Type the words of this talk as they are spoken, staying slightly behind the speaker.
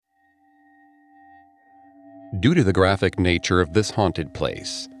Due to the graphic nature of this haunted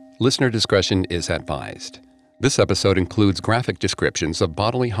place, listener discretion is advised. This episode includes graphic descriptions of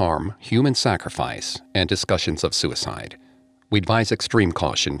bodily harm, human sacrifice, and discussions of suicide. We advise extreme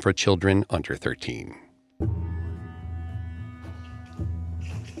caution for children under 13.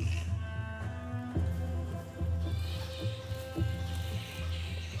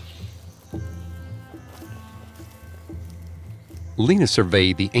 Lena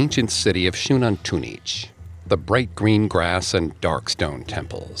surveyed the ancient city of Xunantunich, the bright green grass and dark stone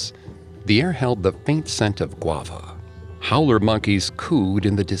temples. The air held the faint scent of guava. Howler monkeys cooed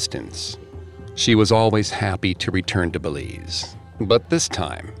in the distance. She was always happy to return to Belize, but this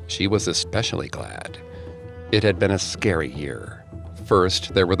time she was especially glad. It had been a scary year.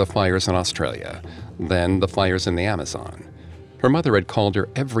 First, there were the fires in Australia, then the fires in the Amazon. Her mother had called her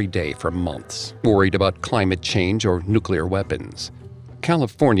every day for months, worried about climate change or nuclear weapons.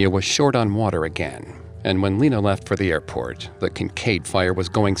 California was short on water again, and when Lena left for the airport, the Kincaid fire was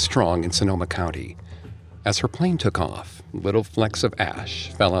going strong in Sonoma County. As her plane took off, little flecks of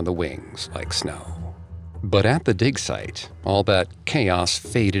ash fell on the wings like snow. But at the dig site, all that chaos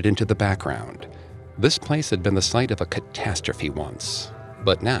faded into the background. This place had been the site of a catastrophe once,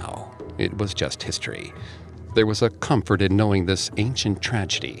 but now it was just history. There was a comfort in knowing this ancient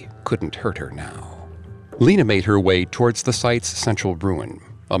tragedy couldn't hurt her now. Lena made her way towards the site's central ruin,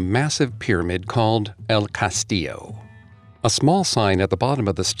 a massive pyramid called El Castillo. A small sign at the bottom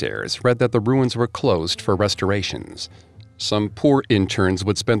of the stairs read that the ruins were closed for restorations. Some poor interns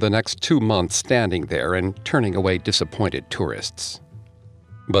would spend the next 2 months standing there and turning away disappointed tourists.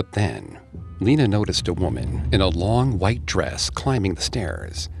 But then, Lena noticed a woman in a long white dress climbing the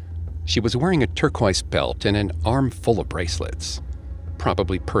stairs. She was wearing a turquoise belt and an arm full of bracelets,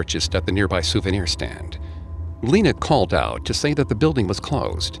 probably purchased at the nearby souvenir stand. Lena called out to say that the building was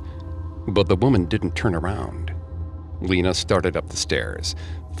closed, but the woman didn't turn around. Lena started up the stairs,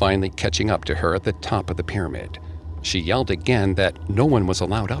 finally catching up to her at the top of the pyramid. She yelled again that no one was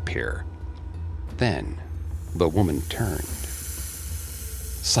allowed up here. Then, the woman turned.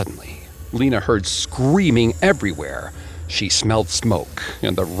 Suddenly, Lena heard screaming everywhere. She smelled smoke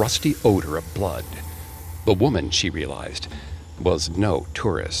and the rusty odor of blood. The woman, she realized, was no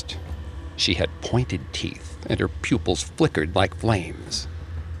tourist. She had pointed teeth and her pupils flickered like flames.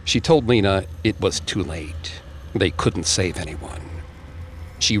 She told Lena it was too late. They couldn't save anyone.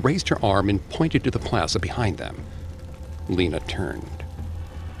 She raised her arm and pointed to the plaza behind them. Lena turned.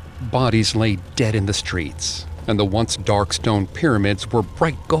 Bodies lay dead in the streets, and the once dark stone pyramids were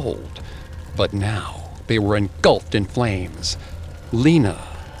bright gold. But now, they were engulfed in flames. Lena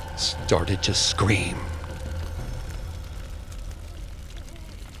started to scream.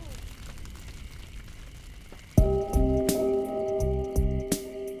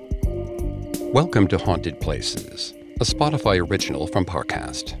 Welcome to Haunted Places, a Spotify original from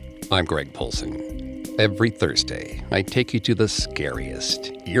Parcast. I'm Greg Polson. Every Thursday, I take you to the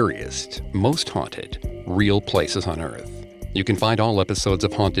scariest, eeriest, most haunted, real places on Earth. You can find all episodes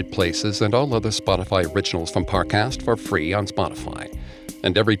of Haunted Places and all other Spotify originals from Parcast for free on Spotify.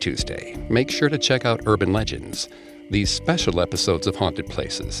 And every Tuesday, make sure to check out Urban Legends. These special episodes of Haunted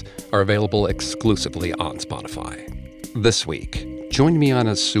Places are available exclusively on Spotify. This week, join me on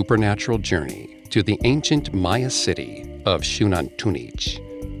a supernatural journey to the ancient Maya city of Xunantunich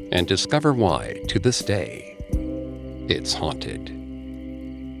and discover why, to this day, it's haunted.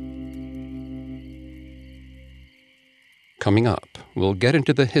 Coming up, we'll get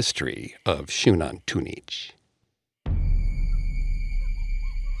into the history of Xunantunich.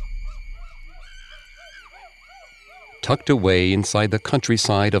 Tucked away inside the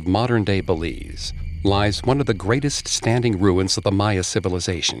countryside of modern-day Belize lies one of the greatest standing ruins of the Maya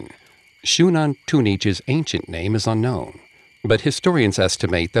civilization. Xunantunich's ancient name is unknown, but historians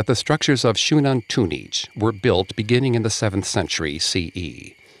estimate that the structures of Xunantunich were built beginning in the 7th century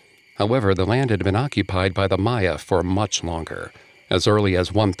CE. However, the land had been occupied by the Maya for much longer, as early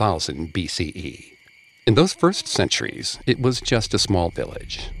as 1000 BCE. In those first centuries, it was just a small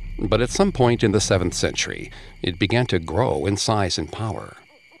village, but at some point in the 7th century, it began to grow in size and power.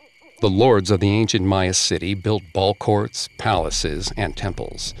 The lords of the ancient Maya city built ball courts, palaces, and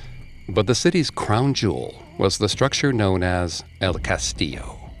temples, but the city's crown jewel was the structure known as El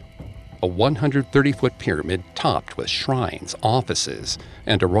Castillo, a 130-foot pyramid topped with shrines, offices,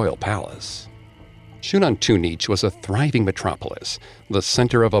 and a royal palace. Xunantunich was a thriving metropolis, the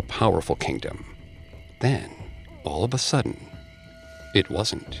center of a powerful kingdom. Then, all of a sudden, it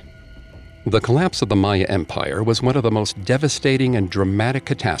wasn't. The collapse of the Maya Empire was one of the most devastating and dramatic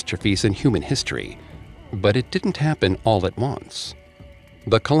catastrophes in human history, but it didn't happen all at once.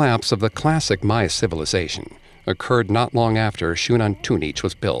 The collapse of the classic Maya civilization occurred not long after Xunantunich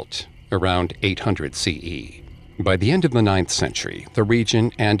was built, around 800 CE. By the end of the 9th century, the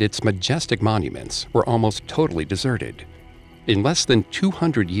region and its majestic monuments were almost totally deserted. In less than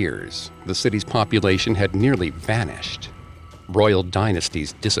 200 years, the city's population had nearly vanished. Royal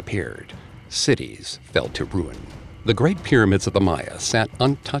dynasties disappeared. Cities fell to ruin. The Great Pyramids of the Maya sat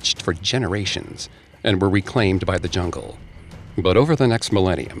untouched for generations and were reclaimed by the jungle. But over the next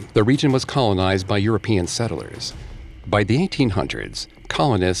millennium, the region was colonized by European settlers. By the 1800s,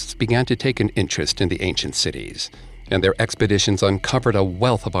 colonists began to take an interest in the ancient cities, and their expeditions uncovered a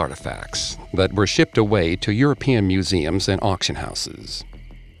wealth of artifacts that were shipped away to European museums and auction houses.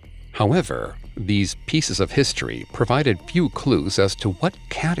 However, these pieces of history provided few clues as to what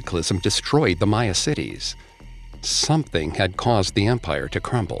cataclysm destroyed the Maya cities. Something had caused the empire to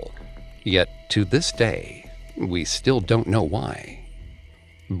crumble, yet to this day, we still don't know why.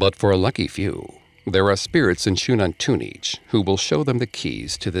 But for a lucky few, there are spirits in Xunantunich who will show them the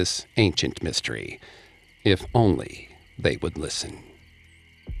keys to this ancient mystery, if only they would listen.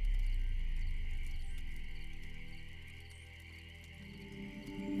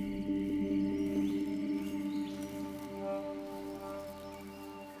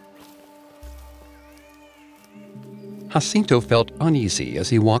 Jacinto felt uneasy as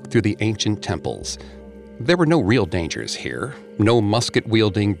he walked through the ancient temples. There were no real dangers here, no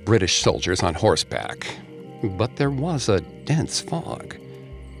musket-wielding British soldiers on horseback. But there was a dense fog.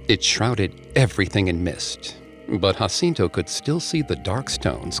 It shrouded everything in mist, but Jacinto could still see the dark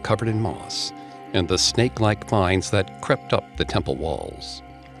stones covered in moss and the snake-like vines that crept up the temple walls.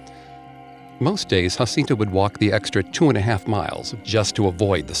 Most days, Jacinto would walk the extra 2.5 miles just to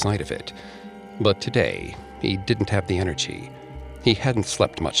avoid the sight of it. But today, he didn't have the energy. He hadn't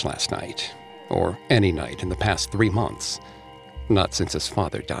slept much last night, or any night in the past 3 months, not since his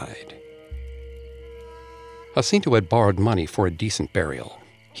father died. Jacinto had borrowed money for a decent burial.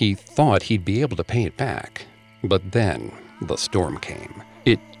 He thought he'd be able to pay it back, but then the storm came.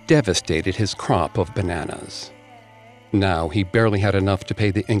 It devastated his crop of bananas. Now he barely had enough to pay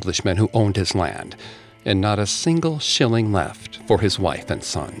the Englishmen who owned his land, and not a single shilling left for his wife and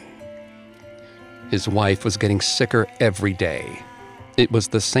son. His wife was getting sicker every day. It was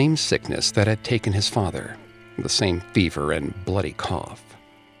the same sickness that had taken his father, the same fever and bloody cough.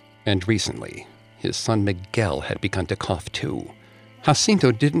 And recently, his son Miguel had begun to cough too.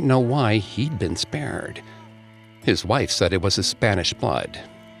 Jacinto didn't know why he'd been spared. His wife said it was his Spanish blood.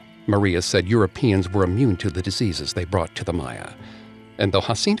 Maria said Europeans were immune to the diseases they brought to the Maya. And though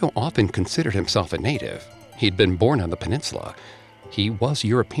Jacinto often considered himself a native, he'd been born on the peninsula. He was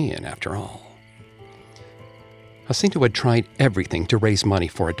European after all. Jacinto had tried everything to raise money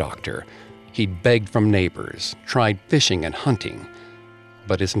for a doctor. He'd begged from neighbors, tried fishing and hunting.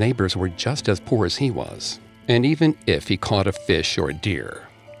 But his neighbors were just as poor as he was. And even if he caught a fish or a deer,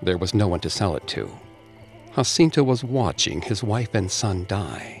 there was no one to sell it to. Jacinto was watching his wife and son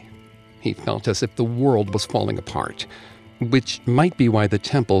die. He felt as if the world was falling apart, which might be why the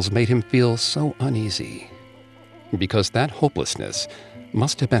temples made him feel so uneasy. Because that hopelessness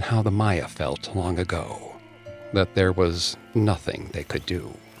must have been how the Maya felt long ago. That there was nothing they could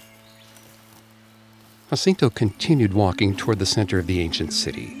do. Jacinto continued walking toward the center of the ancient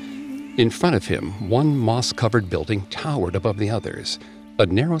city. In front of him, one moss-covered building towered above the others, a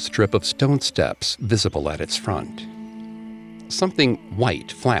narrow strip of stone steps visible at its front. Something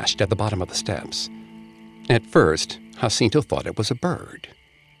white flashed at the bottom of the steps. At first, Jacinto thought it was a bird,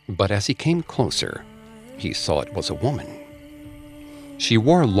 but as he came closer, he saw it was a woman. She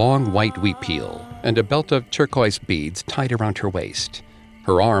wore a long white wheat peel and a belt of turquoise beads tied around her waist.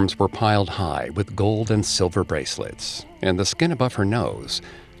 Her arms were piled high with gold and silver bracelets, and the skin above her nose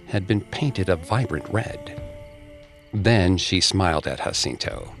had been painted a vibrant red. Then she smiled at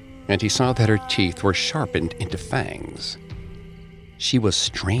Jacinto, and he saw that her teeth were sharpened into fangs. She was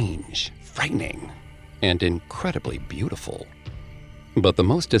strange, frightening, and incredibly beautiful. But the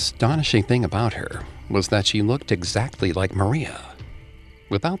most astonishing thing about her was that she looked exactly like Maria.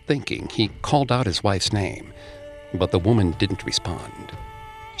 Without thinking, he called out his wife's name, but the woman didn't respond.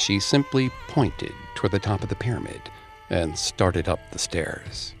 She simply pointed toward the top of the pyramid and started up the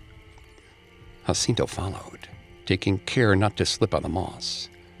stairs. Jacinto followed, taking care not to slip on the moss.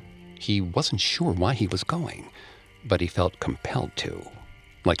 He wasn't sure why he was going, but he felt compelled to,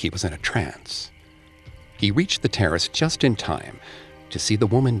 like he was in a trance. He reached the terrace just in time to see the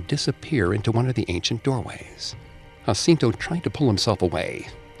woman disappear into one of the ancient doorways. Jacinto tried to pull himself away,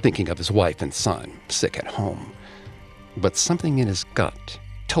 thinking of his wife and son sick at home. But something in his gut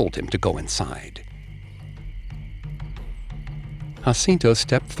told him to go inside. Jacinto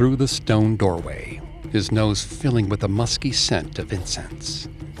stepped through the stone doorway. his nose filling with a musky scent of incense.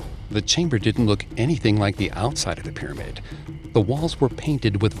 The chamber didn't look anything like the outside of the pyramid. The walls were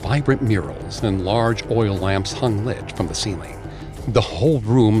painted with vibrant murals, and large oil lamps hung lit from the ceiling. The whole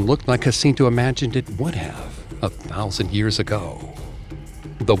room looked like Jacinto imagined it would have 1,000 years ago.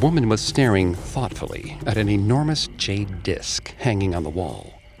 The woman was staring thoughtfully at an enormous jade disc hanging on the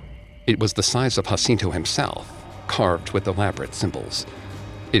wall. It was the size of Jacinto himself, carved with elaborate symbols.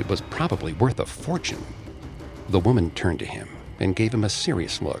 It was probably worth a fortune. The woman turned to him and gave him a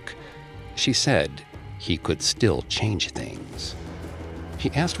serious look. She said he could still change things.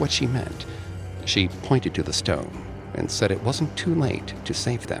 He asked what she meant. She pointed to the stone and said it wasn't too late to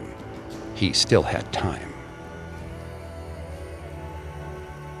save them. He still had time.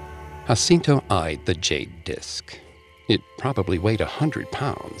 Jacinto eyed the jade disc. It probably weighed 100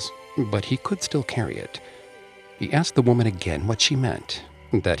 pounds, but he could still carry it. He asked the woman again what she meant,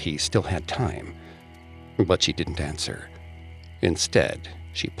 that he still had time, but she didn't answer. Instead,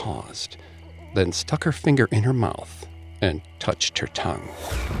 she paused, then stuck her finger in her mouth and touched her tongue.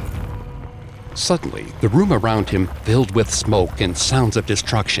 Suddenly, the room around him filled with smoke and sounds of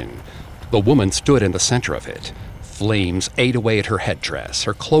destruction. The woman stood in the center of it. Flames ate away at her headdress,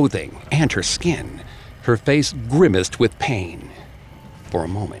 her clothing, and her skin. Her face grimaced with pain. For a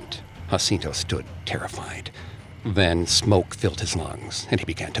moment, Jacinto stood terrified. Then smoke filled his lungs, and he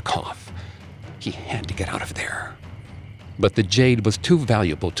began to cough. He had to get out of there. But the jade was too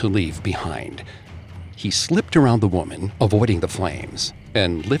valuable to leave behind. He slipped around the woman, avoiding the flames,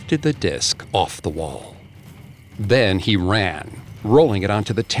 and lifted the disc off the wall. Then he ran, rolling it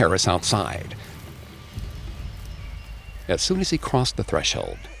onto the terrace outside. As soon as he crossed the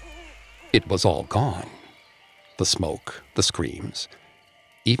threshold, it was all gone. The smoke, the screams,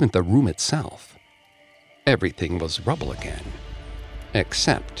 even the room itself. Everything was rubble again,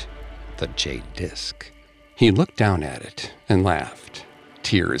 except the jade disc. He looked down at it and laughed,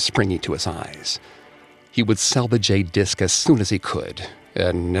 tears springing to his eyes. He would sell the jade disc as soon as he could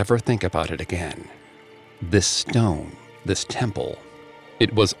and never think about it again. This stone, this temple,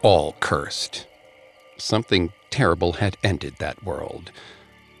 it was all cursed. Something terrible had ended that world,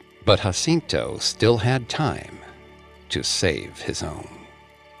 but Jacinto still had time to save his own.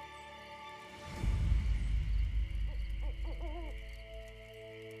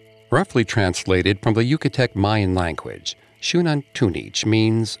 Roughly translated from the Yucatec Mayan language, Xunantunich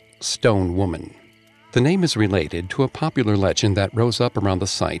means stone woman. The name is related to a popular legend that rose up around the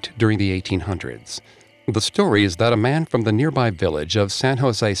site during the 1800s. The story is that a man from the nearby village of San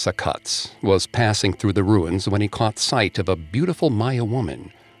Jose Zacatz was passing through the ruins when he caught sight of a beautiful Maya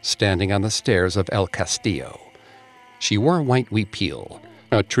woman standing on the stairs of El Castillo. She wore a white huipil,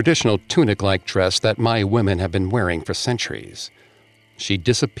 a traditional tunic-like dress that Maya women have been wearing for centuries. She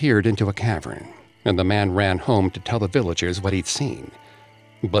disappeared into a cavern, and the man ran home to tell the villagers what he'd seen.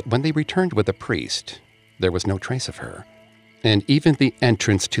 But when they returned with the priest, there was no trace of her, and even the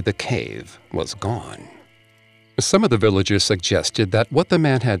entrance to the cave was gone. Some of the villagers suggested that what the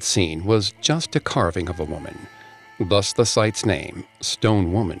man had seen was just a carving of a woman. Thus the site's name,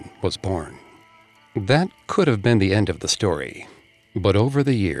 Stone Woman, was born. That could have been the end of the story. But over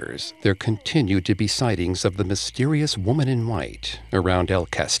the years, there continued to be sightings of the mysterious woman in white around El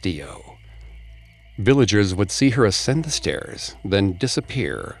Castillo. Villagers would see her ascend the stairs, then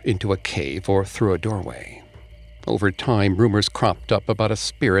disappear into a cave or through a doorway. Over time, rumors cropped up about a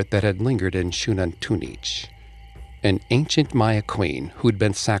spirit that had lingered in Xunantunich, an ancient Maya queen who'd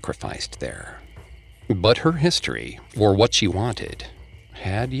been sacrificed there. But her history, or what she wanted,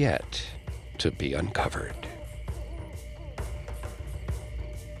 had yet to be uncovered.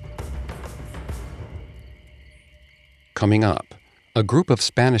 Coming up, a group of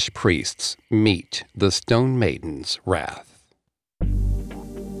Spanish priests meet the Stone Maiden's wrath.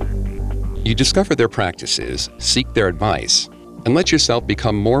 You discover their practices, seek their advice, and let yourself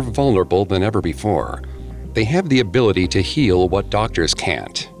become more vulnerable than ever before. They have the ability to heal what doctors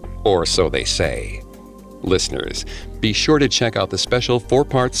can't, or so they say. Listeners, be sure to check out the special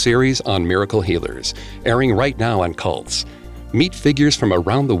 4-part series on miracle healers, airing right now on Cults. Meet figures from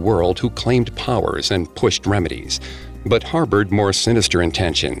around the world who claimed powers and pushed remedies, but harbored more sinister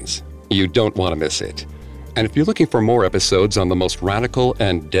intentions. You don't want to miss it. And if you're looking for more episodes on the most radical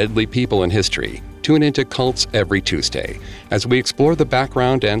and deadly people in history, tune into Cults every Tuesday as we explore the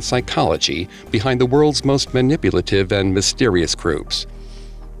background and psychology behind the world's most manipulative and mysterious groups.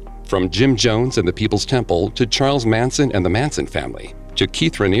 From Jim Jones and the People's Temple to Charles Manson and the Manson family to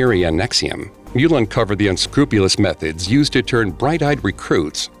Keith Raniere and NXIVM, you'll uncover the unscrupulous methods used to turn bright-eyed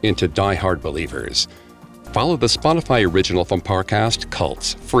recruits into die-hard believers. Follow the Spotify original from Parcast,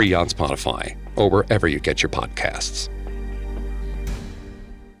 Cults, free on Spotify, or wherever you get your podcasts.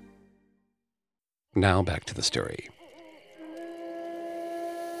 Now back to the story.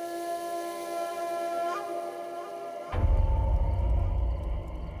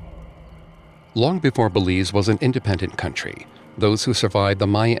 Long before Belize was an independent country, those who survived the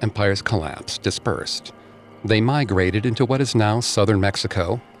Maya Empire's collapse dispersed. They migrated into what is now southern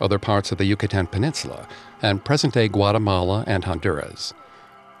Mexico, other parts of the Yucatan Peninsula, and present-day Guatemala and Honduras.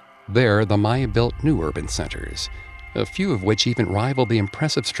 There, the Maya built new urban centers, a few of which even rivaled the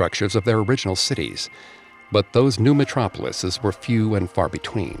impressive structures of their original cities. But those new metropolises were few and far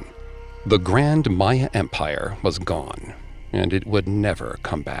between. The grand Maya Empire was gone, and it would never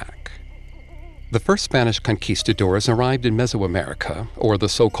come back. The first Spanish conquistadors arrived in Mesoamerica, or the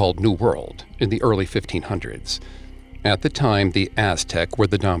so-called New World, in the early 1500s. At the time, the Aztec were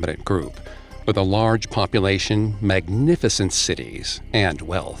the dominant group, with a large population, magnificent cities, and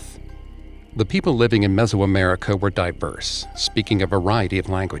wealth. The people living in Mesoamerica were diverse, speaking a variety of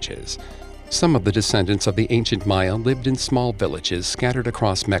languages. Some of the descendants of the ancient Maya lived in small villages scattered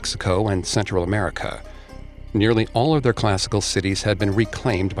across Mexico and Central America. Nearly all of their classical cities had been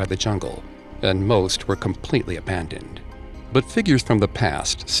reclaimed by the jungle, and most were completely abandoned. But figures from the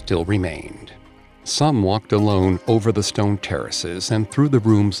past still remained. Some walked alone over the stone terraces and through the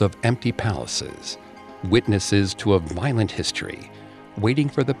rooms of empty palaces, witnesses to a violent history, waiting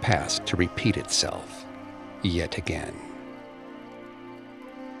for the past to repeat itself yet again.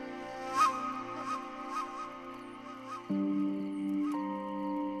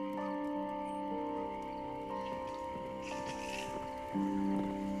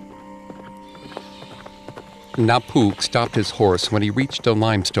 Napuk stopped his horse when he reached a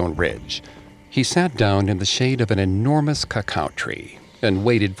limestone ridge. He sat down in the shade of an enormous cacao tree and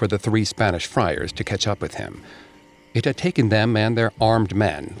waited for the 3 Spanish friars to catch up with him. It had taken them and their armed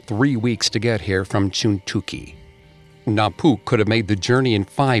men 3 weeks to get here from Xunantunich. Napuk could have made the journey in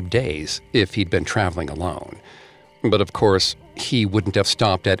 5 days if he'd been traveling alone. But of course, he wouldn't have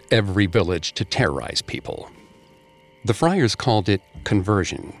stopped at every village to terrorize people. The friars called it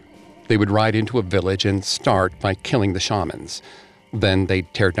conversion. They would ride into a village and start by killing the shamans. Then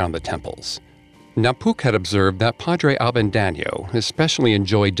they'd tear down the temples. Napuk had observed that Padre Avendaño especially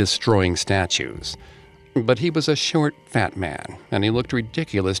enjoyed destroying statues. But he was a short, fat man, and he looked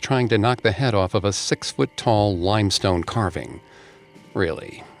ridiculous trying to knock the head off of a 6-foot-tall limestone carving.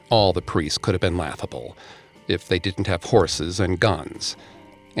 Really, all the priests could have been laughable if they didn't have horses and guns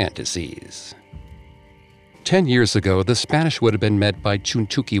and disease. 10 years ago, the Spanish would have been met by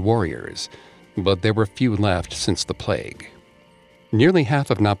Xunantunich warriors, but there were few left since the plague. Nearly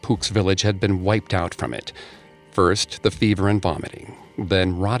half of Napuk's village had been wiped out from it. First, the fever and vomiting,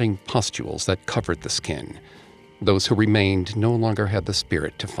 then rotting pustules that covered the skin. Those who remained no longer had the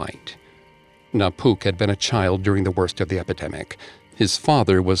spirit to fight. Napuk had been a child during the worst of the epidemic. His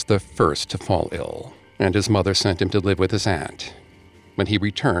father was the first to fall ill, and his mother sent him to live with his aunt. When he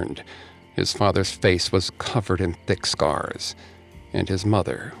returned, his father's face was covered in thick scars, and his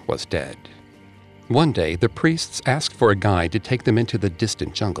mother was dead. One day, the priests asked for a guide to take them into the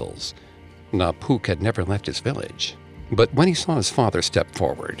distant jungles. Napuk had never left his village, but when he saw his father step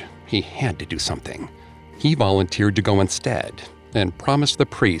forward, he had to do something. He volunteered to go instead and promised the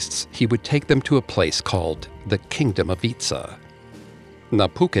priests he would take them to a place called the Kingdom of Itza.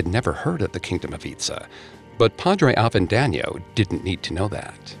 Napuk had never heard of the Kingdom of Itza, but Padre Avendaño didn't need to know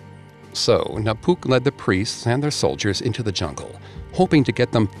that. So Napuk led the priests and their soldiers into the jungle, hoping to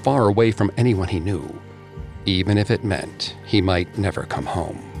get them far away from anyone he knew, even if it meant he might never come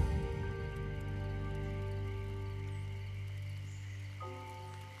home.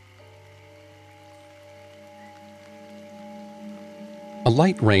 A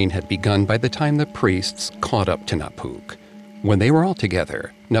light rain had begun by the time the priests caught up to Napuk. When they were all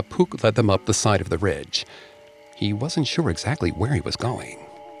together, Napuk led them up the side of the ridge. He wasn't sure exactly where he was going,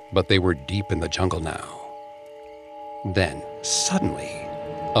 but they were deep in the jungle now. Then, suddenly,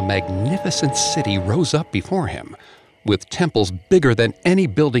 a magnificent city rose up before him, with temples bigger than any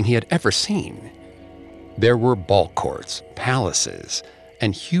building he had ever seen. There were ball courts, palaces,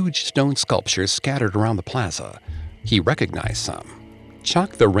 and huge stone sculptures scattered around the plaza. He recognized some.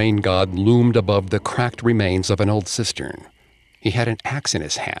 Chak the rain god loomed above the cracked remains of an old cistern. He had an axe in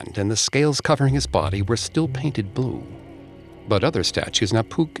his hand, and the scales covering his body were still painted blue. But other statues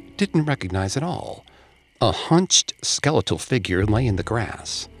Napuk didn't recognize at all. A hunched, skeletal figure lay in the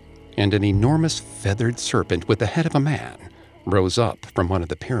grass, and an enormous feathered serpent with the head of a man rose up from one of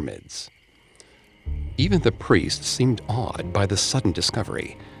the pyramids. Even the priests seemed awed by the sudden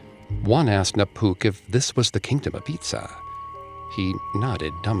discovery. One asked Napuk if this was the kingdom of Itza. He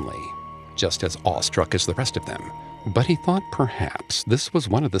nodded dumbly, just as awestruck as the rest of them. But he thought perhaps this was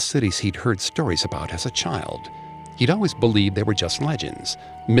one of the cities he'd heard stories about as a child. He'd always believed they were just legends,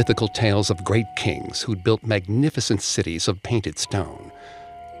 mythical tales of great kings who'd built magnificent cities of painted stone.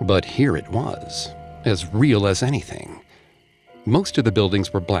 But here it was, as real as anything. Most of the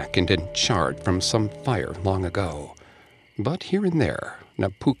buildings were blackened and charred from some fire long ago. But here and there,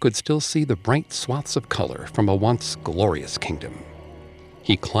 Napuk could still see the bright swaths of color from a once glorious kingdom.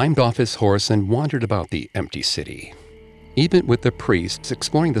 He climbed off his horse and wandered about the empty city. Even with the priests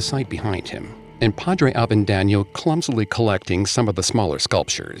exploring the site behind him, and Padre Avendaño clumsily collecting some of the smaller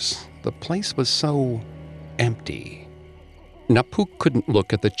sculptures, the place was so empty. Napuk couldn't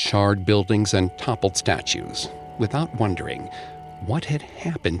look at the charred buildings and toppled statues without wondering what had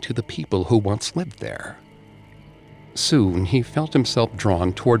happened to the people who once lived there. Soon he felt himself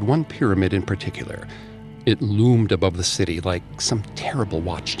drawn toward one pyramid in particular. It loomed above the city like some terrible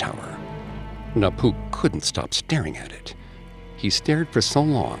watchtower. Napuk couldn't stop staring at it. He stared for so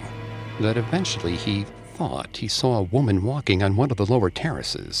long that eventually he thought he saw a woman walking on one of the lower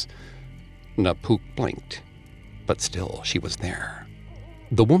terraces. Napuk blinked, but still she was there.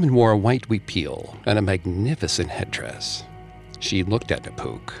 The woman wore a white huipil and a magnificent headdress. She looked at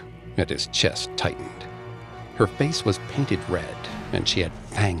Napuk, and his chest tightened. Her face was painted red, and she had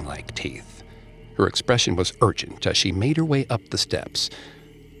fang-like teeth. Her expression was urgent as she made her way up the steps.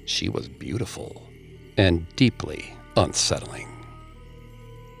 She was beautiful and deeply unsettling.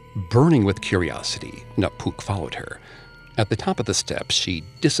 Burning with curiosity, Napuk followed her. At the top of the steps, she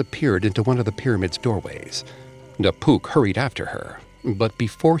disappeared into one of the pyramid's doorways. Napuk hurried after her, but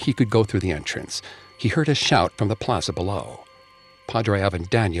before he could go through the entrance, he heard a shout from the plaza below. Padre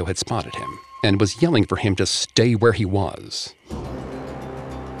Avendaño had spotted him and was yelling for him to stay where he was.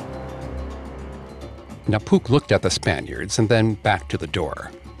 Napuk looked at the Spaniards and then back to the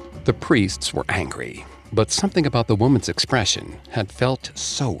door. The priests were angry, but something about the woman's expression had felt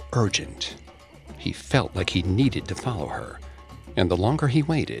so urgent. He felt like he needed to follow her, and the longer he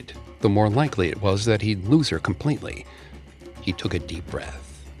waited, the more likely it was that he'd lose her completely. He took a deep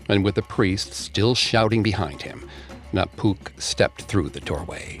breath, and with the priests still shouting behind him, Napuk stepped through the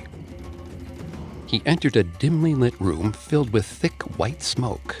doorway. He entered a dimly lit room filled with thick white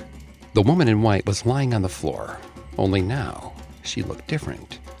smoke. The woman in white was lying on the floor, only now she looked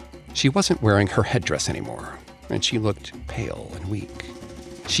different. She wasn't wearing her headdress anymore, and she looked pale and weak.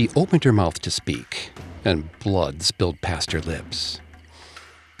 She opened her mouth to speak, and blood spilled past her lips.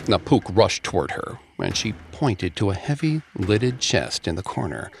 Napuk rushed toward her, and she pointed to a heavy, lidded chest in the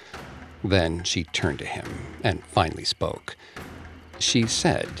corner. Then she turned to him and finally spoke. She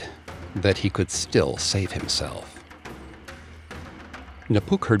said that he could still save himself.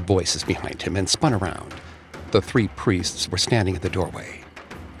 Napuk heard voices behind him and spun around. The three priests were standing at the doorway.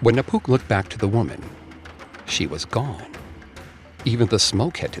 When Napuk looked back to the woman, she was gone. Even the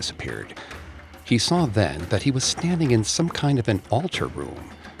smoke had disappeared. He saw then that he was standing in some kind of an altar room.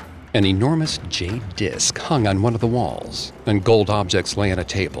 An enormous jade disc hung on one of the walls, and gold objects lay on a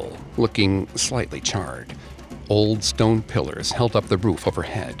table, looking slightly charred. Old stone pillars held up the roof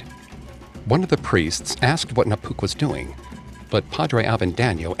overhead. One of the priests asked what Napuk was doing, but Padre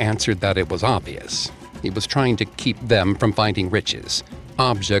Avendaño answered that it was obvious. He was trying to keep them from finding riches,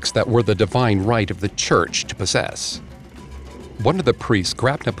 objects that were the divine right of the church to possess. One of the priests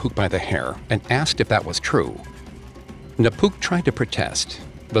grabbed Napuk by the hair and asked if that was true. Napuk tried to protest,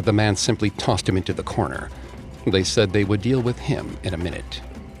 but the man simply tossed him into the corner. They said they would deal with him in a minute.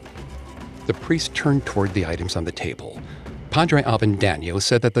 The priest turned toward the items on the table. Padre Avendaño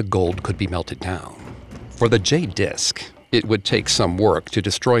said that the gold could be melted down. For the jade disc, it would take some work to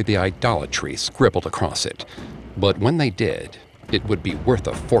destroy the idolatry scribbled across it, but when they did, it would be worth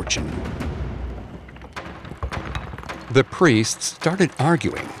a fortune. The priests started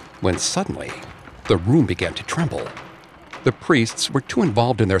arguing when suddenly the room began to tremble. The priests were too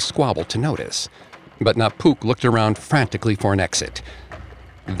involved in their squabble to notice, but Napuk looked around frantically for an exit.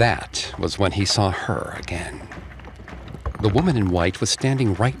 That was when he saw her again. The woman in white was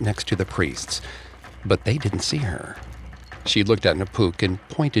standing right next to the priests, but they didn't see her. She looked at Napuk and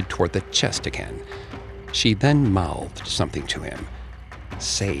pointed toward the chest again. She then mouthed something to him.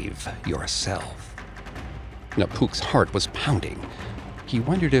 "Save yourself." Napuk's heart was pounding. He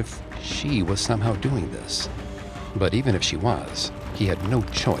wondered if she was somehow doing this. But even if she was, he had no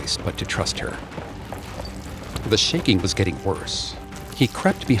choice but to trust her. The shaking was getting worse. He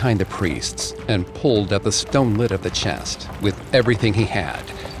crept behind the priests and pulled at the stone lid of the chest with everything he had.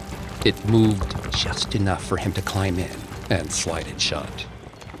 It moved just enough for him to climb in and slide it shut.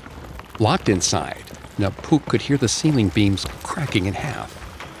 Locked inside, Napuk could hear the ceiling beams cracking in half.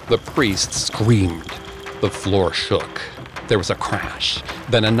 The priest screamed. The floor shook. There was a crash,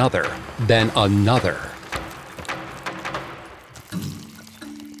 then another, then another.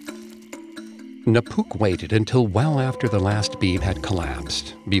 Napuk waited until well after the last beam had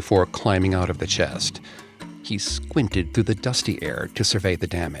collapsed before climbing out of the chest. He squinted through the dusty air to survey the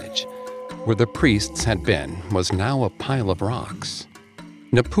damage. Where the priests had been was now a pile of rocks.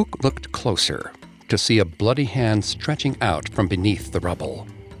 Napuk looked closer to see a bloody hand stretching out from beneath the rubble.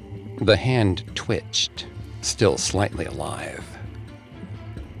 The hand twitched, still slightly alive.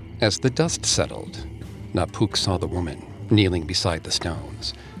 As the dust settled, Napuk saw the woman kneeling beside the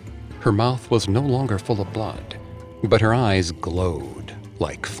stones. Her mouth was no longer full of blood, but her eyes glowed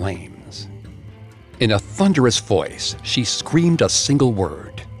like flames. In a thunderous voice, she screamed a single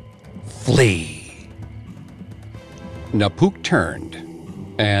word: "Flee!" Napuk turned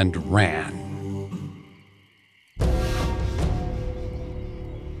and ran.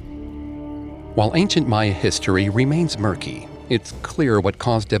 While ancient Maya history remains murky, it's clear what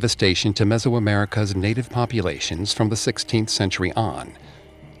caused devastation to Mesoamerica's native populations from the 16th century on.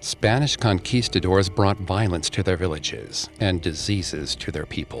 Spanish conquistadors brought violence to their villages and diseases to their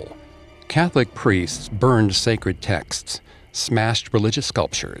people. Catholic priests burned sacred texts, smashed religious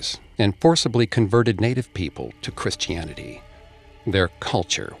sculptures, and forcibly converted native people to Christianity. Their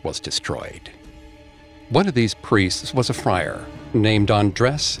culture was destroyed. One of these priests was a friar named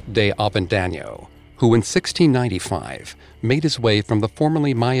Andrés de Avendaño, who in 1695 made his way from the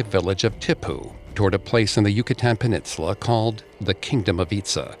formerly Maya village of Tipu toward a place in the Yucatan Peninsula called the Kingdom of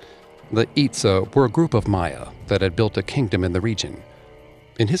Itza. The Itza were a group of Maya that had built a kingdom in the region.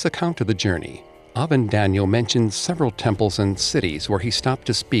 In his account of the journey, Avendaño mentions several temples and cities where he stopped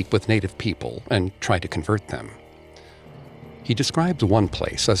to speak with native people and try to convert them. He describes one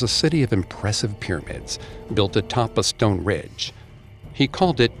place as a city of impressive pyramids built atop a stone ridge. He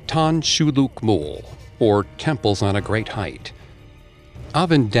called it Tan Shuluk Mul, or Temples on a Great Height.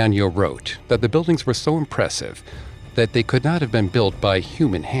 Avendaño wrote that the buildings were so impressive that they could not have been built by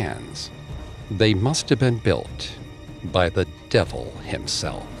human hands. They must have been built by the devil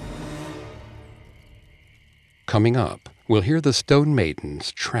himself. Coming up, we'll hear the Stone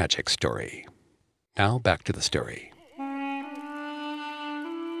Maiden's tragic story. Now back to the story.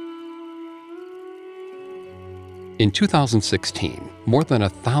 In 2016, more than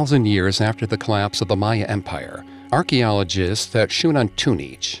 1,000 years after the collapse of the Maya Empire, archaeologists at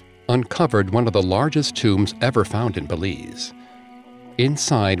Xunantunich uncovered one of the largest tombs ever found in Belize.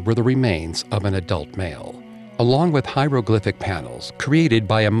 Inside were the remains of an adult male, along with hieroglyphic panels created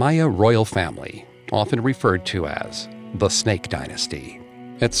by a Maya royal family, often referred to as the Snake Dynasty.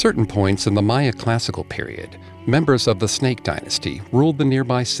 At certain points in the Maya classical period, members of the Snake Dynasty ruled the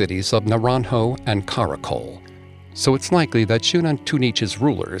nearby cities of Naranjo and Caracol, so it's likely that Xunantunich's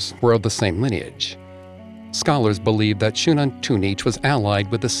rulers were of the same lineage. Scholars believe that Xunantunich was allied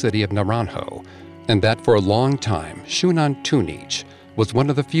with the city of Naranjo, and that for a long time, Xunantunich was one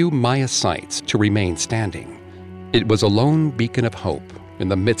of the few Maya sites to remain standing. It was a lone beacon of hope in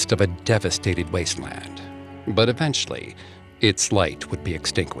the midst of a devastated wasteland. But eventually, its light would be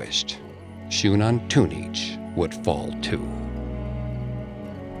extinguished. Xunantunich would fall too.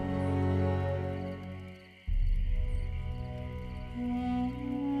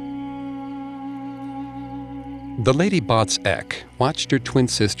 The Lady Bot's Ek watched her twin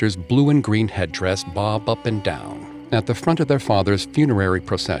sister's blue and green headdress bob up and down at the front of their father's funerary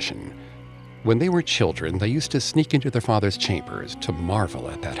procession. When they were children, they used to sneak into their father's chambers to marvel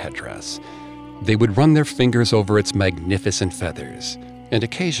at that headdress. They would run their fingers over its magnificent feathers, and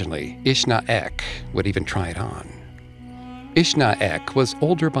occasionally Ishna Ek would even try it on. Ishna Ek was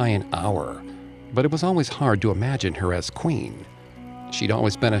older by an hour, but it was always hard to imagine her as queen. She'd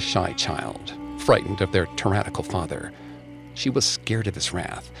always been a shy child, frightened of their tyrannical father. She was scared of his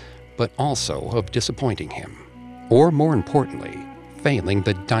wrath, but also of disappointing him, or more importantly, failing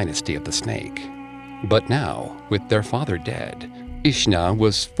the dynasty of the snake. But now, with their father dead, Ishna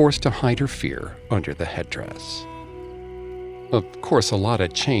was forced to hide her fear under the headdress. Of course, a lot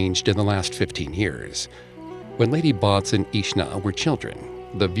had changed in the last 15 years. When Lady Bots and Ishna were children,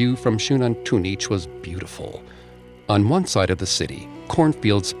 the view from Xunantunich was beautiful. On one side of the city,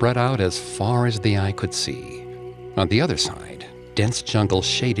 cornfields spread out as far as the eye could see. On the other side, dense jungle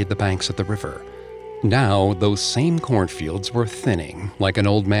shaded the banks of the river. Now, those same cornfields were thinning like an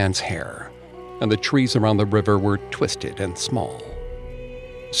old man's hair, and the trees around the river were twisted and small.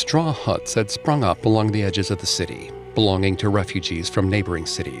 Straw huts had sprung up along the edges of the city, belonging to refugees from neighboring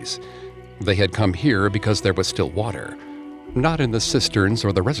cities. They had come here because there was still water, Not in the cisterns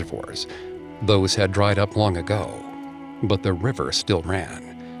or the reservoirs. Those had dried up long ago. But the river still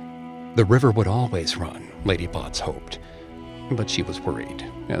ran. The river would always run, Lady Botts hoped. But she was worried,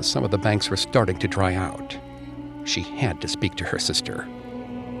 as some of the banks were starting to dry out. She had to speak to her sister.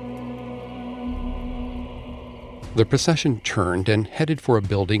 The procession turned and headed for a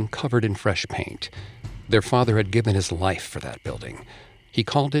building covered in fresh paint. Their father had given his life for that building. He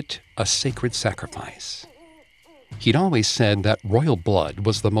called it a sacred sacrifice. He'd always said that royal blood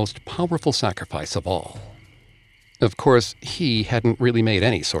was the most powerful sacrifice of all. Of course, he hadn't really made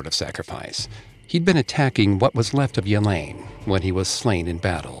any sort of sacrifice. He'd been attacking what was left of Yelaine when he was slain in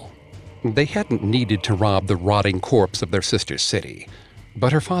battle. They hadn't needed to rob the rotting corpse of their sister's city,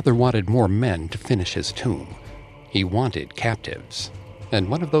 but her father wanted more men to finish his tomb. He wanted captives, and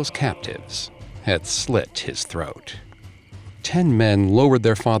one of those captives had slit his throat. 10 men lowered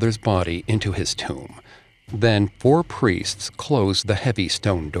their father's body into his tomb. Then 4 priests closed the heavy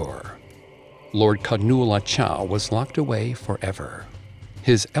stone door. Lord Kanula Chow was locked away forever.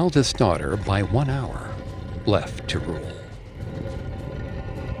 His eldest daughter, by 1 hour, left to rule.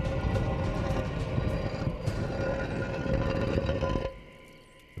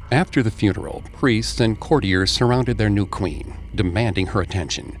 After the funeral, priests and courtiers surrounded their new queen, demanding her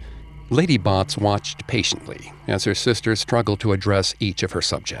attention. Lady Botts watched patiently as her sister struggled to address each of her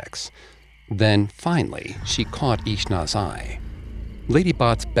subjects. Then, finally, she caught Ishna's eye. Lady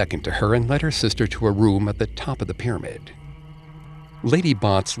Botts beckoned to her and led her sister to a room at the top of the pyramid. Lady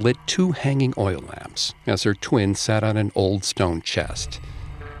Botts lit 2 hanging oil lamps as her twin sat on an old stone chest.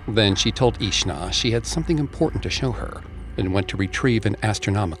 Then she told Ishna she had something important to show her and went to retrieve an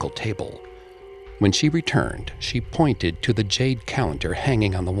astronomical table. When she returned, she pointed to the jade calendar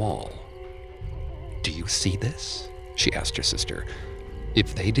hanging on the wall. "Do you see this?" she asked her sister.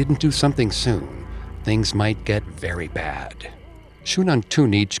 "If they didn't do something soon, things might get very bad.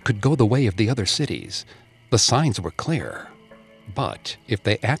 Xunantunich could go the way of the other cities. The signs were clear. But if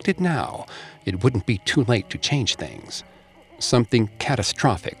they acted now, it wouldn't be too late to change things. Something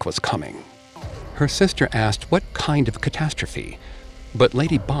catastrophic was coming." Her sister asked what kind of catastrophe, but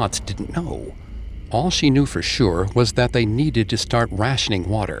Lady Botts didn't know. All she knew for sure was that they needed to start rationing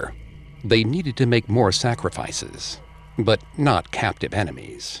water. They needed to make more sacrifices, but not captive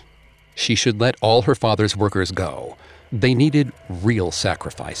enemies. She should let all her father's workers go. They needed real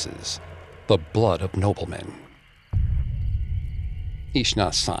sacrifices, the blood of noblemen.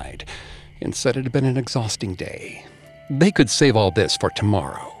 Ishna sighed and said it had been an exhausting day. They could save all this for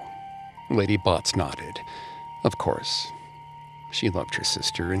tomorrow. Lady Botts nodded. Of course. She loved her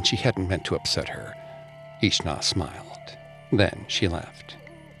sister, and she hadn't meant to upset her. Ishna smiled. Then she left.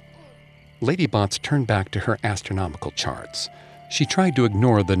 Lady Botts turned back to her astronomical charts. She tried to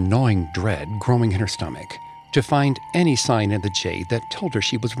ignore the gnawing dread growing in her stomach, to find any sign in the jade that told her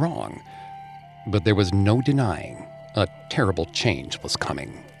she was wrong. But there was no denying a terrible change was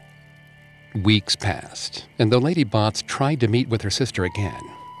coming. Weeks passed, and though Lady Botts tried to meet with her sister again,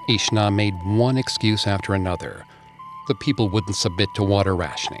 Ishna made one excuse after another. The people wouldn't submit to water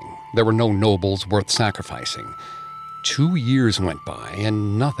rationing. There were no nobles worth sacrificing. 2 years went by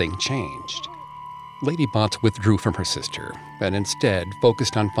and nothing changed. Lady Botts withdrew from her sister and instead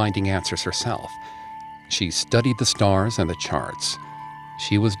focused on finding answers herself. She studied the stars and the charts.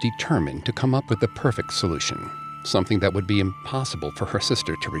 She was determined to come up with the perfect solution, something that would be impossible for her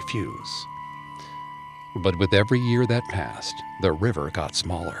sister to refuse. But with every year that passed, the river got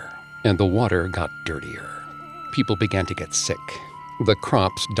smaller and the water got dirtier. People began to get sick. The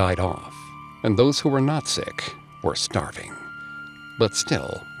crops died off, and those who were not sick were starving. But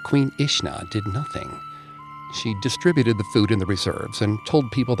still, Queen Ishna did nothing. She distributed the food in the reserves and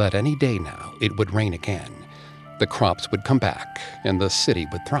told people that any day now it would rain again. The crops would come back and the city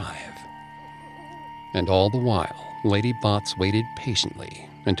would thrive. And all the while, Lady Botts waited patiently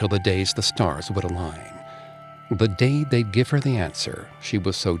until the days the stars would align. The day they'd give her the answer she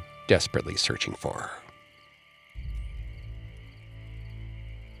was so desperately searching for.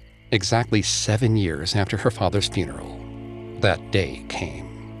 Exactly 7 years after her father's funeral, that day came.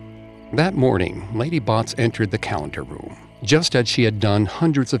 That morning, Lady Botts entered the calendar room, just as she had done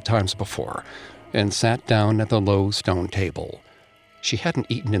hundreds of times before, and sat down at the low stone table. She hadn't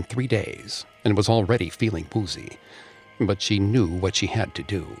eaten in 3 days and was already feeling woozy, but she knew what she had to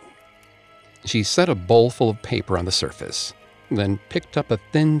do. She set a bowl full of paper on the surface, then picked up a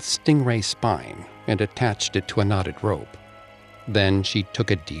thin stingray spine and attached it to a knotted rope. Then she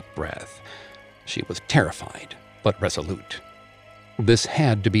took a deep breath. She was terrified, but resolute. This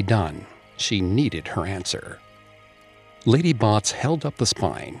had to be done. She needed her answer. Lady Botts held up the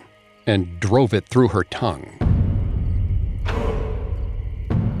spine and drove it through her tongue.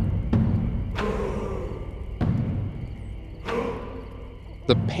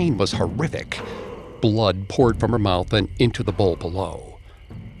 The pain was horrific. Blood poured from her mouth and into the bowl below.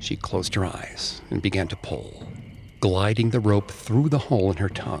 She closed her eyes and began to pull, gliding the rope through the hole in her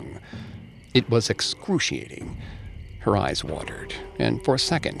tongue. It was excruciating. Her eyes watered, and for a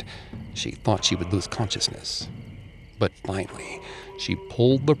second, she thought she would lose consciousness. But finally, she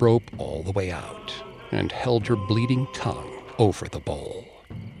pulled the rope all the way out and held her bleeding tongue over the bowl.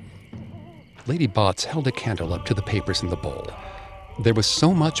 Lady Botts held a candle up to the papers in the bowl. There was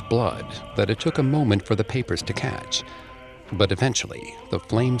so much blood that it took a moment for the papers to catch. But eventually, the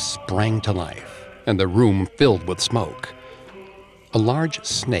flames sprang to life, and the room filled with smoke. A large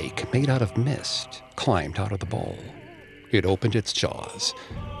snake made out of mist climbed out of the bowl. It opened its jaws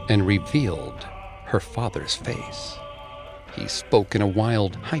and revealed her father's face. He spoke in a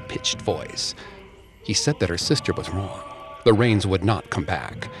wild, high-pitched voice. He said that her sister was wrong. The rains would not come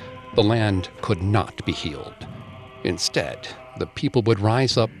back. The land could not be healed. Instead, the people would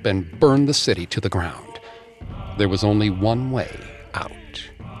rise up and burn the city to the ground. There was only one way out.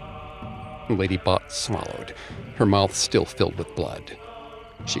 Lady Botts swallowed, her mouth still filled with blood.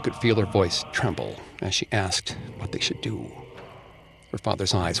 She could feel her voice tremble as she asked what they should do. Her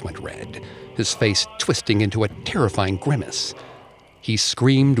father's eyes went red, his face twisting into a terrifying grimace. He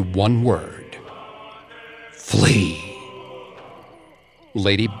screamed one word: "Flee!"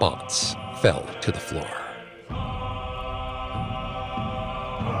 Lady Botts fell to the floor.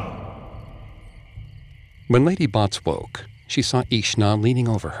 When Lady Botts woke, she saw Xuna leaning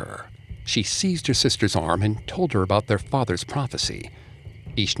over her. She seized her sister's arm and told her about their father's prophecy.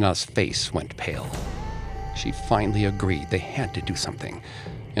 X'na's face went pale. She finally agreed they had to do something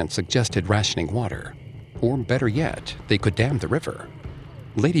and suggested rationing water. Or better yet, they could dam the river.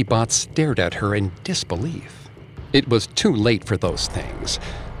 Lady Botts stared at her in disbelief. It was too late for those things.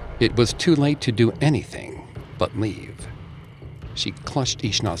 It was too late to do anything but leave. She clutched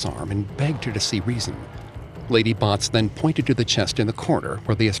X'na's arm and begged her to see reason. Lady Botts then pointed to the chest in the corner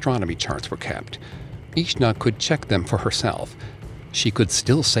where the astronomy charts were kept. X'na could check them for herself. She could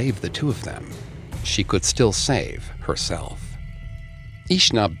still save the two of them. She could still save herself.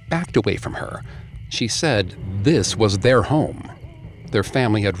 X'na backed away from her. She said this was their home. Their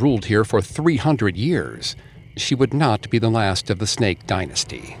family had ruled here for 300 years. She would not be the last of the Snake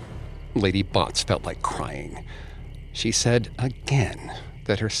dynasty. Lady Botts felt like crying. She said again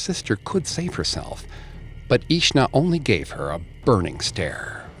that her sister could save herself, but X'na only gave her a burning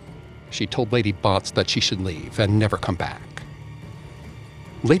stare. She told Lady Botts that she should leave and never come back.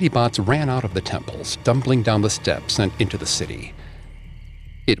 Lady Botts ran out of the temple, stumbling down the steps and into the city.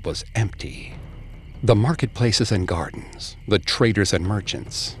 It was empty. The marketplaces and gardens, the traders and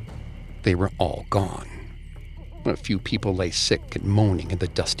merchants, they were all gone. A few people lay sick and moaning in the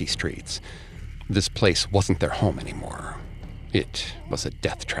dusty streets. This place wasn't their home anymore. It was a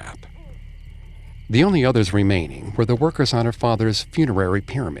death trap. The only others remaining were the workers on her father's funerary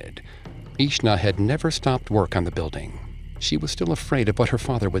pyramid. X'na had never stopped work on the building. She was still afraid of what her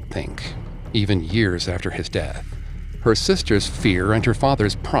father would think, even years after his death. Her sister's fear and her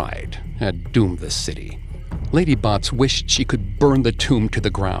father's pride had doomed this city. Lady Botts wished she could burn the tomb to the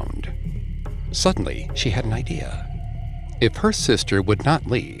ground. Suddenly, she had an idea. If her sister would not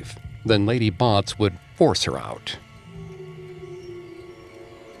leave, then Lady Botts would force her out.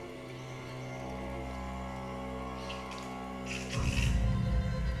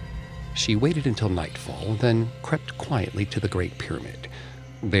 She waited until nightfall, then crept quietly to the Great Pyramid.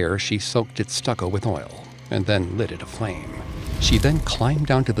 There, she soaked its stucco with oil, and then lit it aflame. She then climbed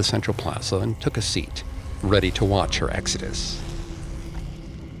down to the central plaza and took a seat, ready to watch her exodus.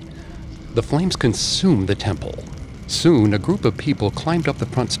 The flames consumed the temple. Soon, a group of people climbed up the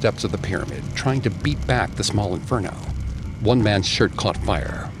front steps of the pyramid, trying to beat back the small inferno. One man's shirt caught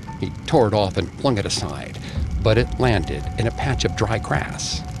fire. He tore it off and flung it aside, but it landed in a patch of dry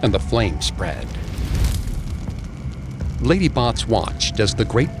grass, and the flame spread. Lady Botts watched as the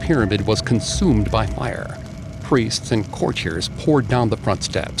Great Pyramid was consumed by fire. Priests and courtiers poured down the front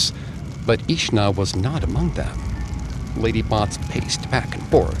steps, but X'na was not among them. Lady Botts paced back and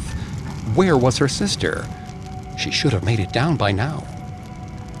forth. Where was her sister? She should have made it down by now.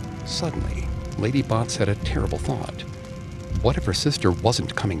 Suddenly, Lady Botts had a terrible thought. What if her sister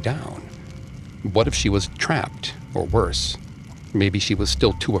wasn't coming down? What if she was trapped, or worse, maybe she was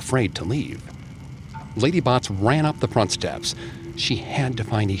still too afraid to leave? Lady Botts ran up the front steps. She had to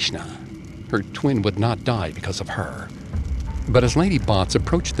find X'na. Her twin would not die because of her. But as Lady Botts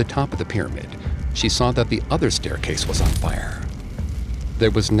approached the top of the pyramid, she saw that the other staircase was on fire. There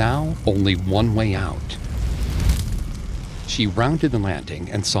was now only one way out. She rounded the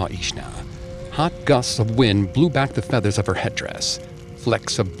landing and saw X'na. Hot gusts of wind blew back the feathers of her headdress.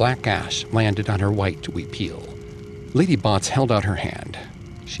 Flecks of black ash landed on her white huipil. Lady Bots held out her hand.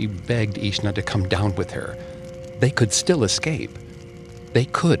 She begged Xuna to come down with her. They could still escape. They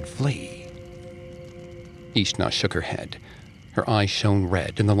could flee. Xuna shook her head. Her eyes shone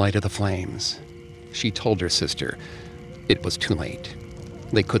red in the light of the flames. She told her sister it was too late.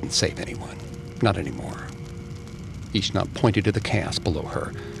 They couldn't save anyone. Not anymore. Xuna pointed to the chaos below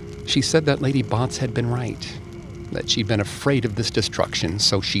her. She said that Lady Bots had been right, that she'd been afraid of this destruction,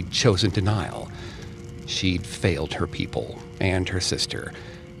 so she'd chosen denial. She'd failed her people and her sister,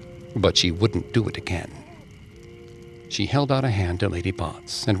 but she wouldn't do it again. She held out a hand to Lady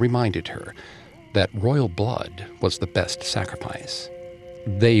Bots and reminded her that royal blood was the best sacrifice.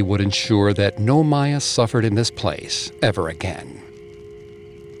 They would ensure that no Maya suffered in this place ever again.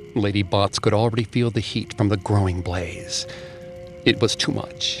 Lady Bots could already feel the heat from the growing blaze. It was too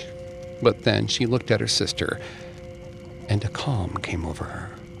much. But then she looked at her sister, and a calm came over her.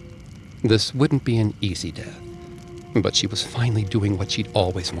 This wouldn't be an easy death, but she was finally doing what she'd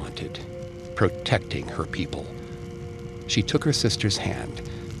always wanted, protecting her people. She took her sister's hand,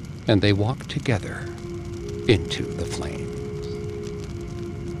 and they walked together into the flames.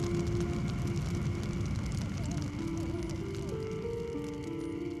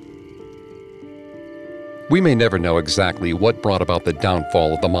 We may never know exactly what brought about the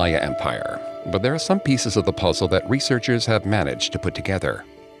downfall of the Maya Empire, but there are some pieces of the puzzle that researchers have managed to put together.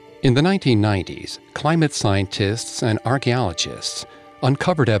 In the 1990s, climate scientists and archaeologists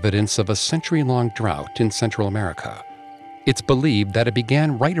uncovered evidence of a century-long drought in Central America. It's believed that it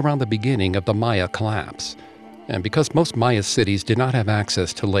began right around the beginning of the Maya collapse. And because most Maya cities did not have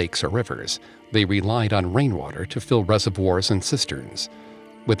access to lakes or rivers, they relied on rainwater to fill reservoirs and cisterns.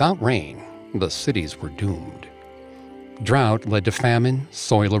 Without rain, the cities were doomed. Drought led to famine,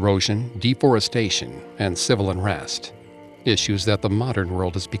 soil erosion, deforestation, and civil unrest, issues that the modern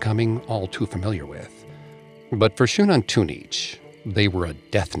world is becoming all too familiar with. But for Xunantunich, they were a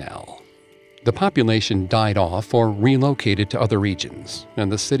death knell. The population died off or relocated to other regions,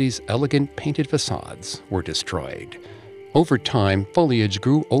 and the city's elegant painted facades were destroyed. Over time, foliage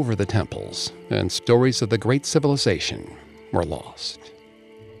grew over the temples, and stories of the great civilization were lost.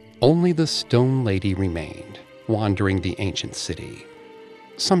 Only the Stone Lady remained, wandering the ancient city.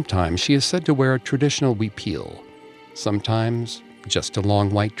 Sometimes she is said to wear a traditional huipil, sometimes just a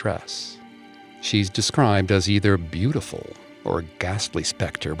long white dress. She's described as either beautiful or a ghastly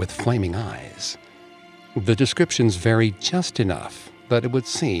specter with flaming eyes. The descriptions vary just enough that it would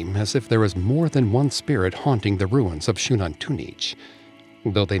seem as if there is more than one spirit haunting the ruins of Xunantunich,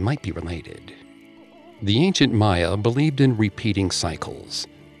 though they might be related. The ancient Maya believed in repeating cycles.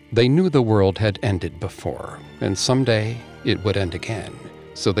 They knew the world had ended before, and someday it would end again,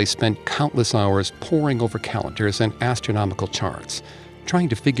 so they spent countless hours poring over calendars and astronomical charts, trying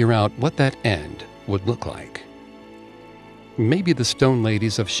to figure out what that end would look like. Maybe the Stone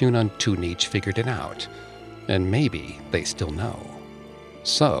Ladies of Xunantunich figured it out, and maybe they still know.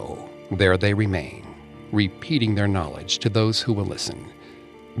 So, there they remain, repeating their knowledge to those who will listen.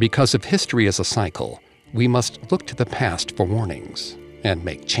 Because if history is a cycle, we must look to the past for warnings and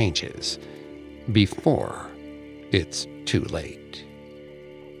make changes before it's too late.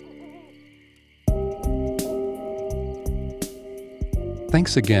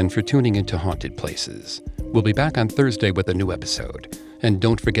 Thanks again for tuning into Haunted Places. We'll be back on Thursday with a new episode. And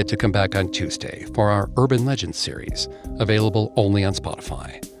don't forget to come back on Tuesday for our Urban Legends series, available only on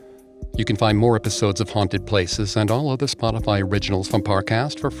Spotify. You can find more episodes of Haunted Places and all other Spotify originals from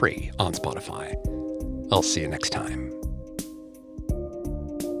Parcast for free on Spotify. I'll see you next time.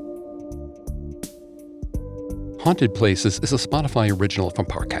 Haunted Places is a Spotify original from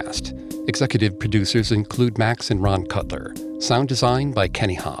Parcast. Executive producers include Max and Ron Cutler. Sound design by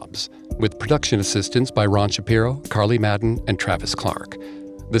Kenny Hobbs. With production assistance by Ron Shapiro, Carly Madden, and Travis Clark.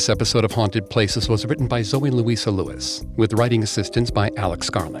 This episode of Haunted Places was written by Zoe Louisa Lewis, with writing assistance by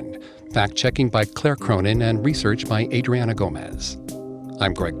Alex Garland, fact-checking by Claire Cronin, and research by Adriana Gomez.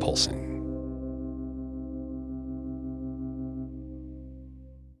 I'm Greg Polson.